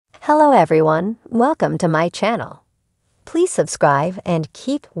Hello everyone, welcome to my channel. Please subscribe and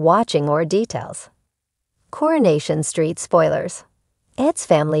keep watching more details. Coronation Street spoilers. Ed's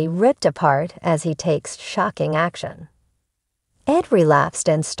family ripped apart as he takes shocking action. Ed relapsed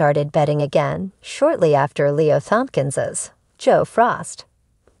and started betting again shortly after Leo Tompkins's, Joe Frost,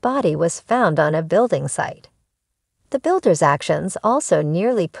 body was found on a building site. The builder's actions also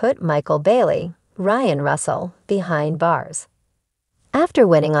nearly put Michael Bailey, Ryan Russell, behind bars. After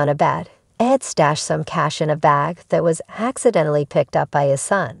winning on a bet, Ed stashed some cash in a bag that was accidentally picked up by his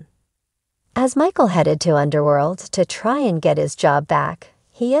son. As Michael headed to Underworld to try and get his job back,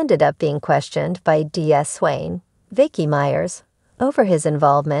 he ended up being questioned by D.S. Swain, Vicky Myers, over his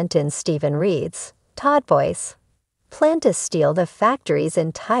involvement in Stephen Reed's, Todd Boyce, plan to steal the factory's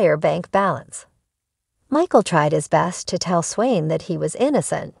entire bank balance. Michael tried his best to tell Swain that he was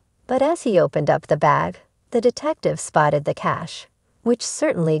innocent, but as he opened up the bag, the detective spotted the cash, which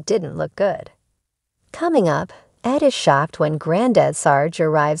certainly didn't look good. Coming up, Ed is shocked when Granddad Sarge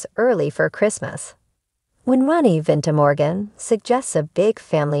arrives early for Christmas. When Ronnie Vintamorgan suggests a big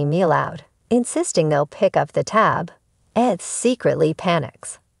family meal out, insisting they'll pick up the tab, Ed secretly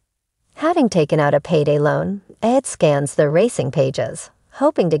panics. Having taken out a payday loan, Ed scans the racing pages,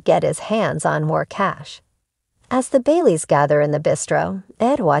 hoping to get his hands on more cash. As the Baileys gather in the bistro,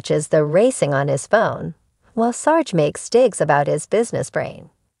 Ed watches the racing on his phone, while Sarge makes digs about his business brain.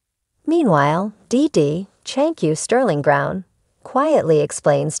 Meanwhile, Dee Chanku Sterling Brown quietly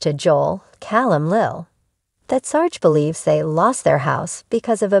explains to Joel, Callum Lil, that Sarge believes they lost their house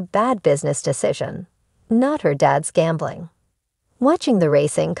because of a bad business decision, not her dad's gambling. Watching the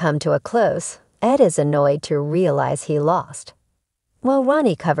racing come to a close, Ed is annoyed to realize he lost. While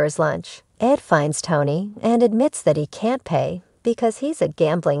Ronnie covers lunch, Ed finds Tony and admits that he can't pay because he's a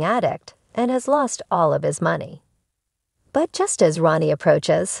gambling addict and has lost all of his money. But just as Ronnie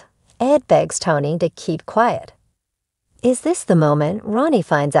approaches, Ed begs Tony to keep quiet. Is this the moment Ronnie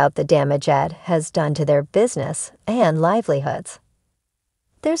finds out the damage Ed has done to their business and livelihoods?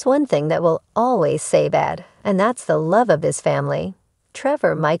 There's one thing that will always save Ed, and that's the love of his family,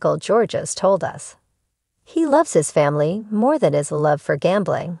 Trevor Michael Georges told us. He loves his family more than his love for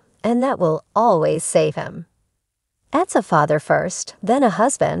gambling, and that will always save him. Ed's a father first, then a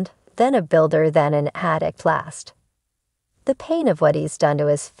husband, then a builder, then an addict last. The pain of what he's done to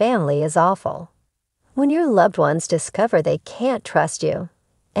his family is awful. When your loved ones discover they can't trust you,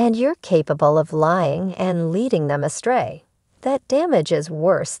 and you're capable of lying and leading them astray, that damage is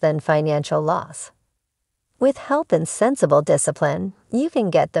worse than financial loss. With help and sensible discipline, you can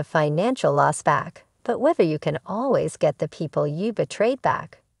get the financial loss back, but whether you can always get the people you betrayed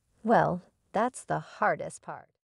back, well, that's the hardest part.